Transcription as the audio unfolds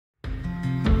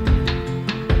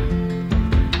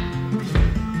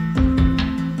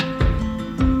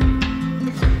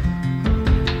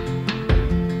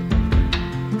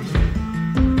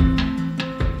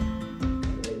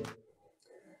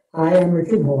Hi, I'm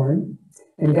Richard Horne,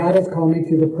 and God has called me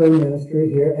to the prayer ministry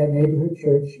here at Neighborhood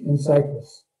Church in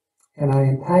Cypress. And I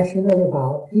am passionate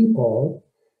about people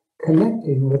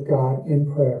connecting with God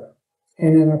in prayer.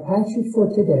 And in our passage for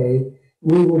today,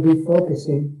 we will be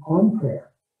focusing on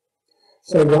prayer.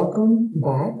 So welcome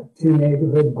back to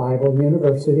Neighborhood Bible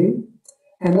University.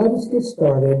 And let us get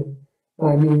started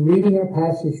by me reading our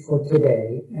passage for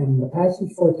today. And the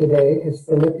passage for today is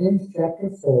Philippians chapter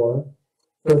 4,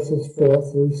 verses 4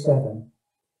 through 7.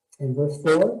 In verse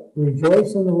 4,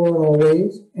 rejoice in the Lord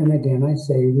always, and again I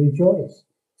say rejoice.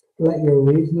 Let your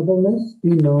reasonableness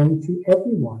be known to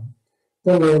everyone.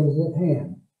 The Lord is at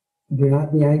hand. Do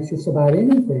not be anxious about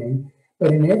anything,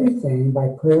 but in everything by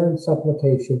prayer and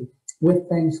supplication with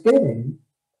thanksgiving,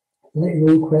 let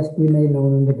your requests be made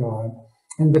known unto God,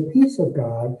 and the peace of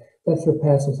God that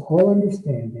surpasses all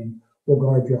understanding will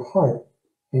guard your heart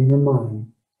and your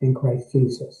mind in Christ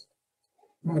Jesus.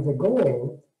 Now, the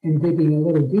goal in digging a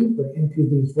little deeper into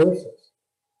these verses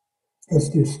is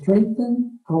to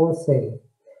strengthen our faith,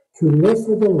 to live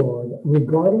for the Lord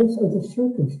regardless of the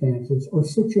circumstances or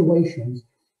situations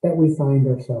that we find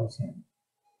ourselves in.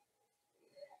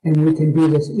 And we can do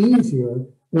this easier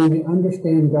when we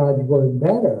understand God's Word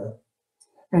better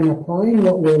and applying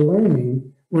what we're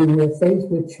learning when we're faced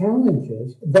with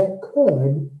challenges that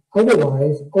could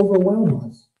otherwise overwhelm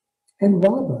us and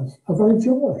rob us of our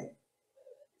joy.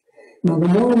 Now, the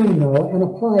more we know and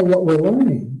apply what we're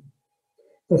learning,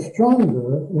 the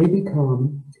stronger we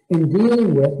become in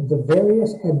dealing with the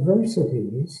various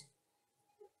adversities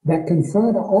that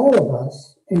confront all of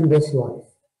us in this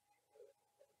life.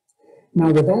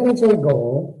 Now, with that as our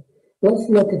goal, let's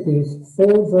look at these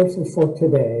 4 verses for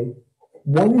today,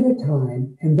 one at a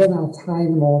time, and then I'll tie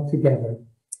them all together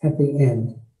at the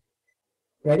end.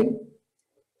 Ready?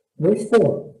 Verse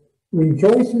 4,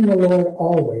 rejoice in the Lord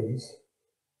always.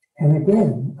 And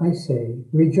again, I say,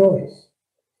 rejoice.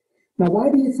 Now, why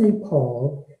do you think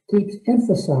Paul keeps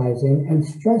emphasizing and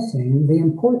stressing the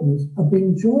importance of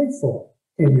being joyful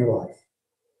in your life?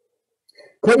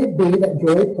 Could it be that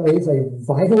joy plays a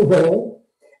vital role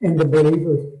in the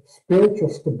believer's spiritual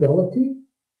stability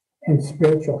and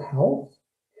spiritual health?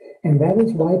 And that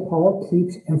is why Paul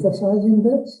keeps emphasizing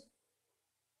this?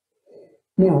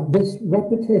 Now, this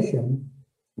repetition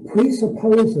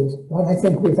presupposes what I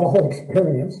think we've all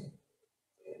experienced,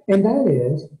 and that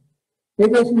is,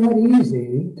 it is not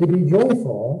easy to be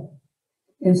joyful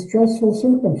in stressful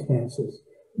circumstances.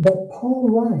 But Paul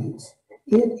writes,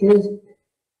 it is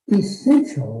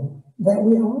essential that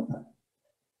we are.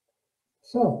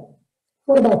 So,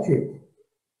 what about you?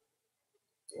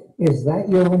 Is that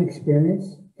your own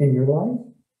experience in your life?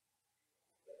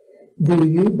 Do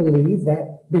you believe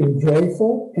that being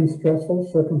joyful in stressful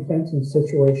circumstances and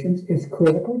situations is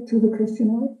critical to the Christian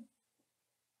life?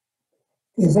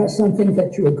 Is that something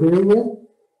that you agree with,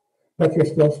 but you're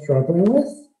still struggling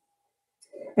with?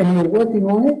 And you're working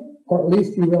on it, or at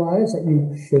least you realize that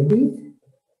you should be?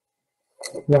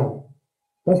 Well,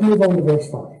 let's move on to verse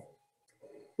 5.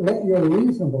 Let your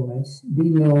reasonableness be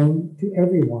known to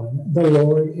everyone. The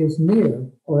Lord is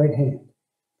near or at hand.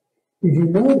 Did you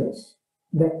notice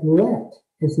that let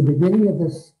is the beginning of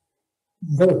this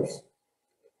verse?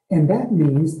 And that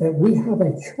means that we have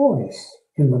a choice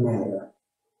in the matter.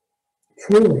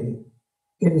 Truly,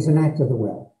 it is an act of the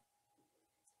will.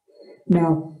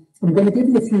 Now, I'm going to give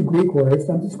you a few Greek words.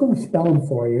 I'm just going to spell them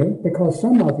for you because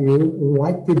some of you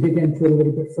like to dig into it a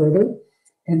little bit further.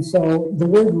 And so the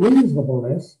word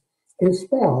reasonableness is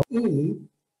spelled E-P-I-E-I-K-E-S,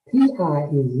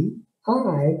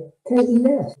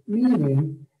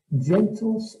 meaning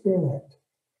gentle spirit.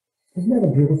 Isn't that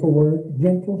a beautiful word?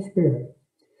 Gentle spirit.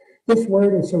 This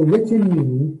word is so rich in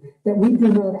meaning that we do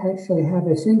not actually have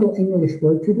a single English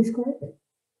word to describe it.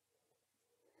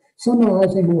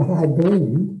 Summarizing what I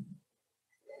gleaned,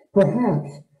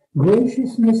 perhaps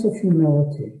graciousness of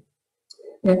humility.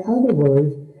 In other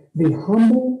words, the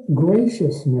humble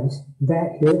graciousness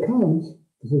that here comes,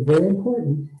 this is very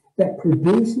important, that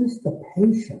produces the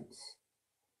patience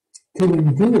to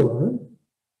endure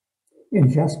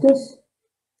injustice,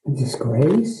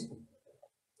 disgrace,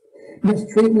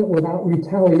 mistreatment without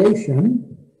retaliation,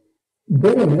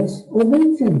 bitterness, or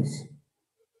vengeance.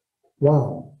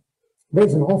 Wow,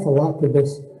 there's an awful lot to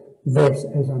this verse,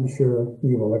 as I'm sure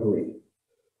you will agree.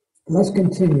 Let's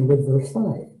continue with verse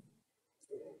 5. It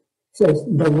says,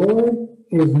 the Lord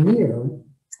is near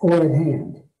or at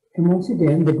hand. And once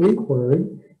again, the Greek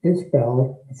word is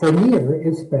spelled, for near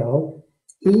is spelled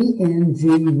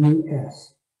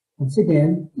E-N-G-U-S. Once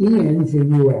again,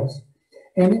 E-N-G-U-S.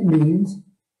 And it means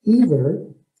either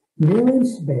near in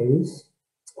space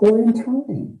or in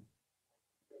time.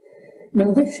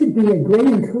 Now, this should be a great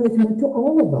encouragement to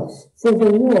all of us, for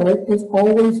the Lord is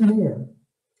always near.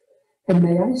 And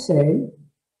may I say,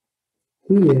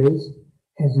 he is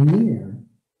as near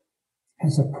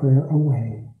as a prayer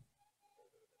away.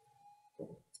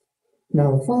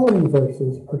 Now, the following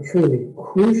verses are truly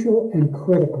crucial and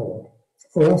critical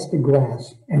for us to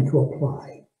grasp and to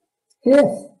apply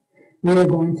if we are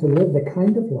going to live the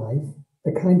kind of life,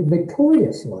 the kind of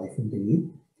victorious life indeed,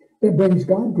 that brings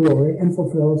God glory and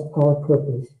fulfills our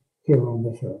purpose here on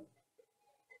this earth.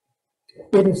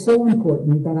 It is so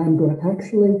important that I'm going to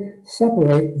actually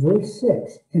separate verse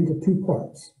 6 into two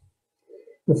parts.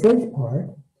 The first part,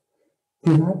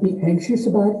 do not be anxious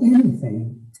about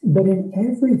anything, but in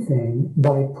everything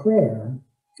by prayer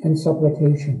and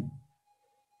supplication.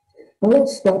 Now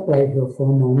let's stop right here for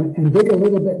a moment and dig a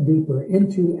little bit deeper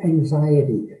into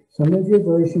anxiety. Some of your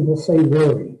versions will say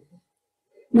worry.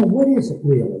 Now what is it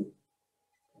really?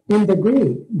 In the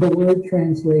Greek, the word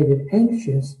translated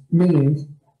anxious means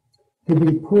to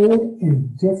be pulled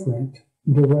in different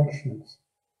directions.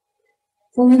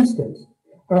 For instance,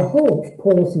 our hopes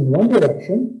pull us in one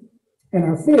direction, and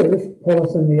our fears pull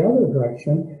us in the other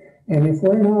direction, and if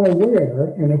we're not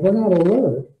aware, and if we're not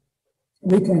alert,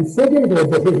 we can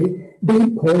figuratively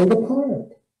be pulled apart.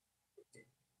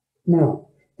 Now,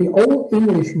 the Old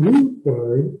English root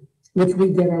word, which we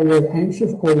get our word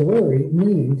anxious or worry,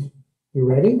 means, you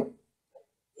ready?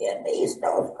 It means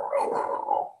to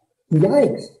strangle.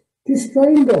 Yikes, to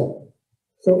strangle.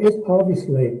 So it's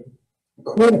obviously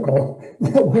critical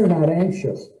that we're not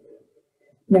anxious.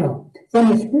 Now,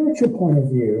 from a spiritual point of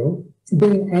view,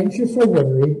 being anxious or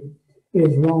worried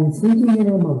is wrong thinking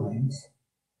in our minds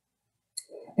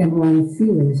and wrong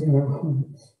feelings in our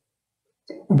hearts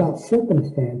about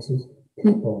circumstances,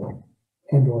 people,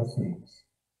 and or things.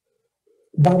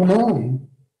 Bottom line,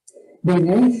 being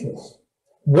anxious,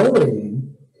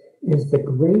 worrying, is the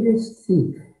greatest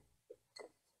thief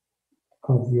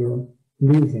of your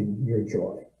losing your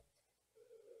joy.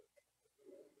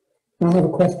 Now I have a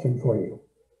question for you.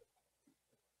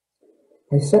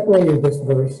 I separated this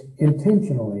verse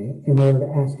intentionally in order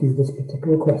to ask you this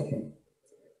particular question.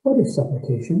 What is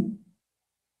supplication?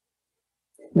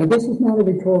 Now this is not a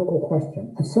rhetorical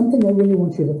question. It's something I really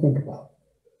want you to think about.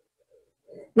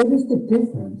 What is the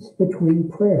difference between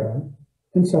prayer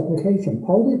and supplication?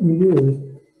 Paul didn't use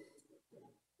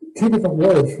two different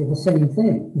words for the same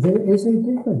thing. There is a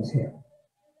difference here.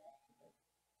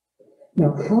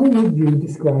 Now, how would you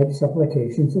describe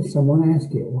supplications if someone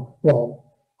asked you, well,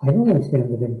 I don't understand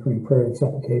the difference between prayer and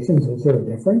supplications. Is there a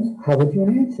difference? How would you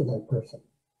answer that person?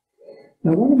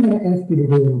 Now, what I'm going to ask you to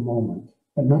do in a moment,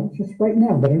 but not just right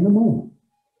now, but in a moment,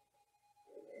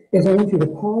 is I want you to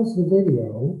pause the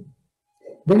video,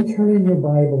 then turn in your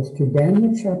Bibles to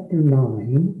Daniel chapter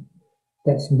 9.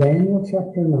 That's Daniel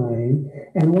chapter 9,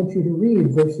 and I want you to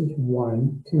read verses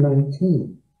 1 to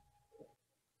 19.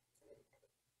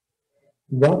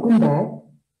 Welcome back.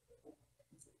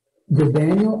 Did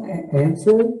Daniel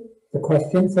answer the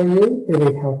question for you? Did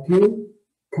it help you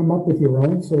come up with your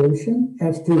own solution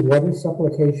as to what is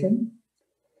supplication?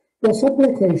 Well,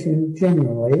 supplication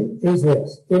generally is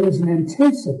this. It is an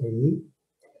intensity,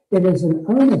 it is an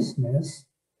earnestness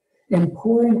in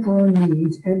pouring our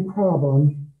needs and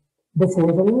problems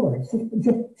before the Lord.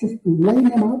 Just laying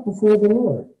them out before the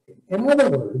Lord. In other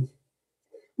words,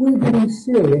 we're getting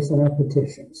serious in our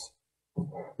petitions.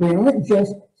 We aren't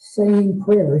just saying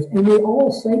prayers, and we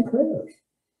all say prayers.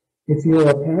 If you're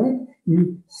a parent,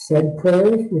 you said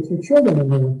prayers with your children when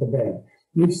they went to bed.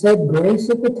 You've said grace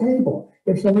at the table.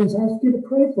 If someone's asked you to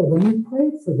pray for them, you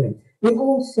prayed for them. We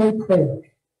all say prayers.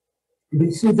 But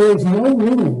you see, there's no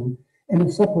room in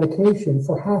a supplication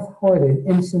for half-hearted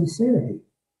insincerity.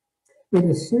 It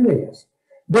is serious.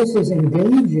 This is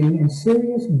engaging in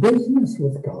serious business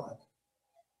with God,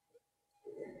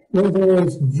 where there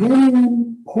is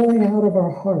genuine pouring out of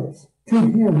our hearts to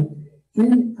Him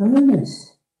in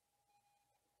earnest.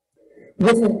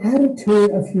 With an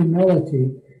attitude of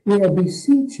humility, we are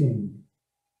beseeching,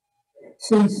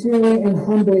 sincerely and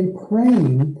humbly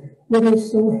praying what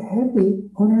is so heavy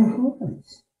on our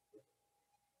hearts.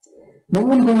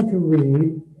 Now I'm going to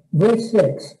read verse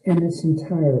 6 in its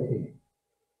entirety.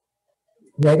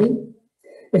 Ready?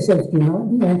 It says, do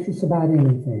not be anxious about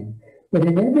anything, but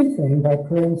in everything by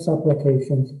prayer and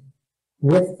supplications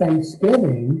with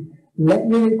thanksgiving, let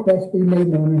your request be made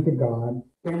known unto God.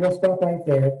 And we'll stop right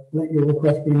there. Let your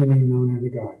request be made known unto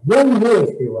God. Young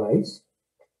Worsby writes,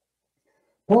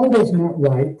 Paul does not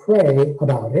write, pray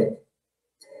about it.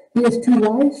 He is too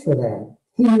wise for that.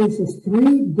 He uses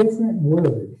three different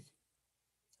words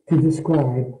to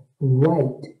describe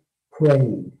right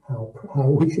praying, how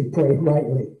we should pray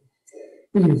rightly.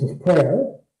 He uses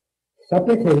prayer,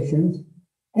 supplications,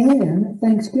 and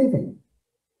thanksgiving.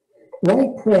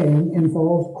 Right praying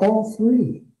involves all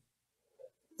three.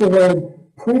 The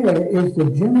word prayer is the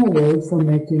general word for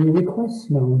making requests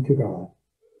known to God.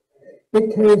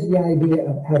 It carries the idea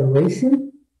of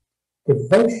adoration,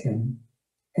 devotion,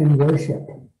 and worship.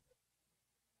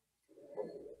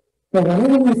 Now,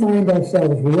 whenever we find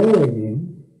ourselves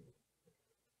worrying,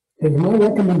 it's my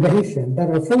recommendation that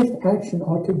our first action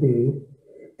ought to be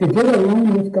to get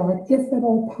alone with God, if at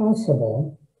all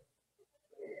possible,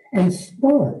 and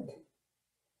start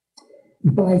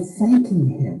by thanking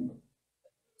Him.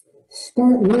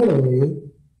 Start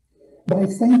literally by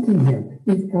thanking Him.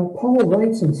 Paul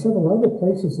writes in several other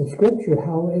places of Scripture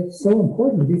how it's so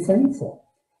important to be thankful.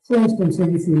 For instance,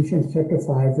 in Ephesians chapter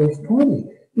 5, verse 20,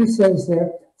 he says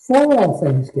there, "For all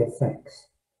things give thanks."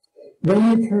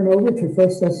 Then you turn over to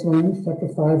 1 Thessalonians chapter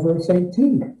 5, verse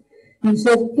 18. He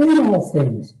says, "In all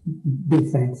things be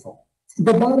thankful."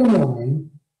 The bottom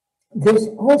line, this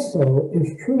also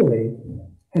is truly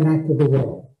an act of the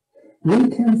will. We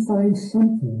can find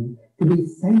something to be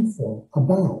thankful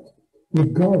about,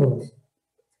 regardless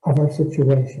of our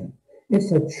situation.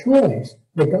 It's a choice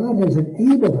that God has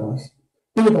enabled us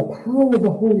through the power of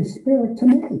the Holy Spirit to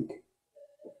make.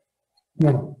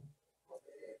 Now,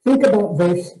 think about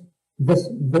verse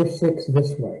 6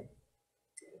 this way.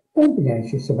 Don't be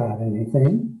anxious about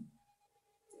anything,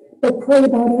 but pray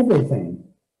about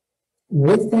everything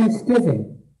with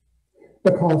thanksgiving,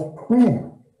 because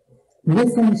prayer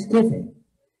with thanksgiving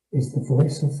is the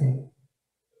voice of faith.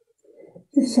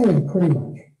 You're saying pretty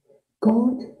much,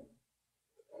 God,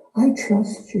 I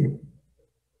trust you.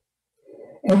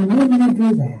 And when you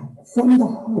do that from the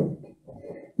heart,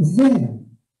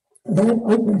 then that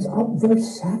opens up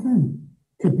verse 7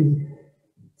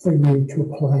 for you to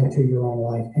apply to your own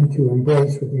life and to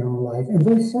embrace with your own life. And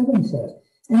verse 7 says,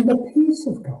 "And the peace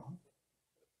of God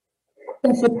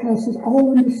that surpasses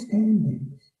all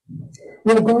understanding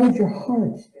will guard your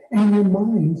hearts and your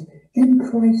minds in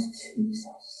Christ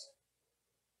Jesus."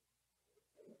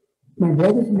 My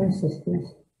brothers and my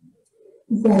sisters,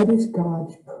 that is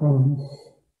God's promise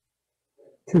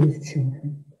to His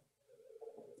children.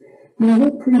 Now,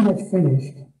 we're pretty much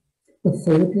finished with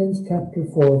Philippians chapter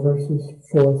 4, verses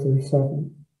 4 through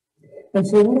 7. And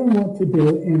so what I want to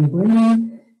do in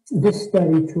bringing this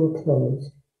study to a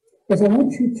close is I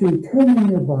want you to turn in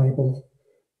your Bibles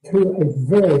to a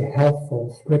very helpful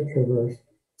scripture verse.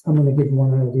 I'm going to give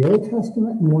one out of the Old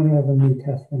Testament and one out of the New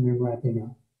Testament in wrapping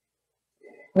up.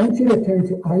 I want you to turn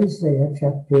to Isaiah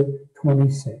chapter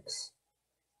 26.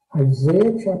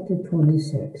 Isaiah chapter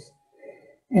 26.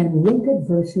 And look at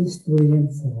verses 3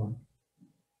 and 4.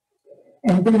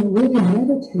 And then really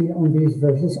meditate on these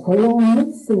verses along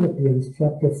with Philippians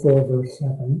chapter 4, verse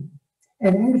 7.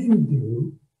 And as you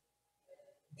do,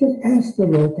 just ask the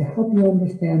Lord to help you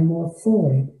understand more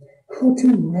fully how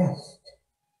to rest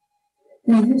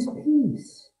in His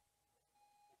peace.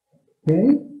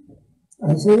 Okay?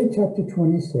 Isaiah chapter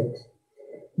 26,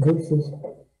 verses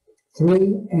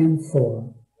 3 and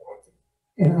 4.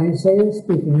 And Isaiah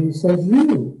speaking, he says,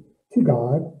 "You, to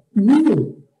God,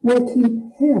 you will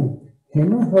keep him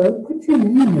or her, put your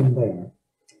name in there,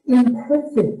 in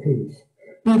perfect peace,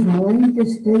 whose mind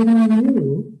is stayed on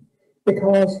you,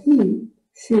 because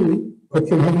she, put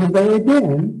your name in there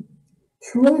again,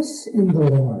 trusts in the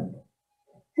Lord."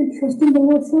 And trust in the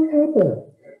Lord forever.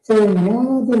 For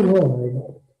now the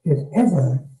Lord is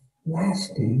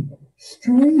everlasting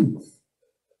strength.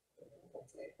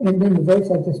 And then the verse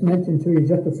I just mentioned to you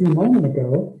just a few moments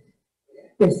ago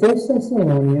is 1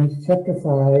 Thessalonians chapter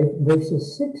 5,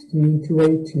 verses 16 to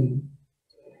 18.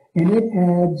 And it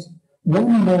adds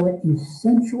one more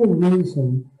essential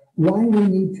reason why we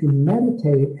need to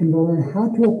meditate and learn how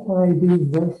to apply these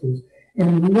verses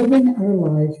in living our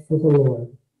lives for the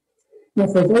Lord. Now,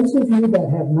 for those of you that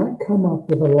have not come up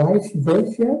with a life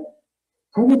verse yet,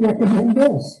 I would recommend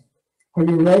this. Are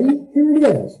you ready? Here it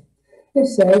is. It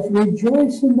says,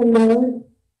 "Rejoice in the Lord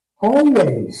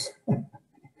always."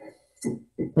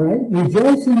 Right?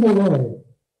 Rejoice in the Lord.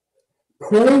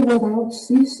 Pray without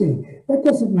ceasing. That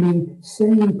doesn't mean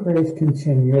saying prayers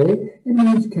continually. It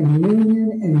means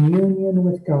communion and union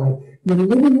with God. You're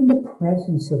living in the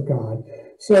presence of God.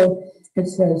 So it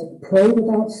says, pray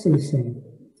without ceasing.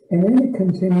 And then it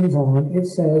continues on. It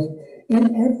says,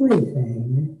 "In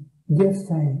everything, give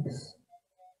thanks."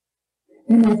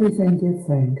 In everything, give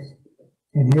thanks.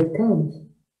 And here it comes.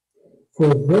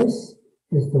 "For this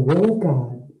is the will of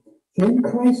God in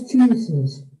Christ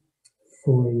Jesus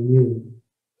for you."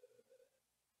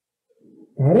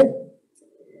 Got it?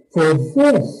 For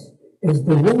this is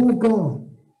the will of God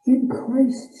in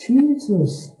Christ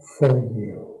Jesus for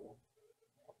you.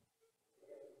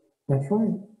 That's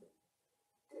right.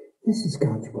 This is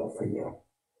God's will for you.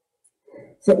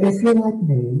 So if you're like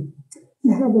me,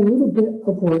 you have a little bit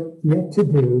of work yet to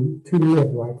do to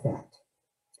live like that.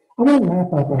 I want to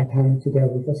wrap up our time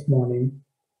together this morning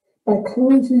by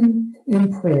closing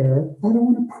in prayer that I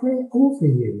want to pray over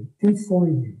you and for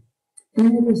you.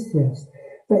 And it is this,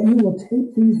 that you will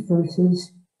take these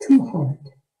verses to heart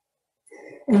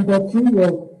and that you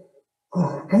will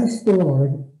ask the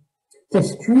Lord to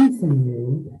strengthen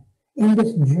you in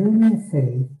this journey of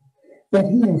faith that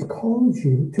He has called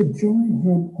you to join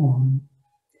Him on.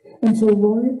 And so,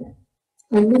 Lord,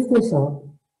 I lift this up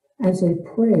as I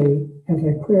pray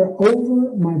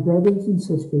over my brothers and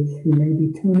sisters who may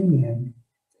be tuning in.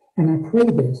 And I pray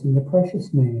this in the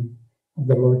precious name of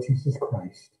the Lord Jesus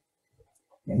Christ.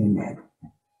 Amen.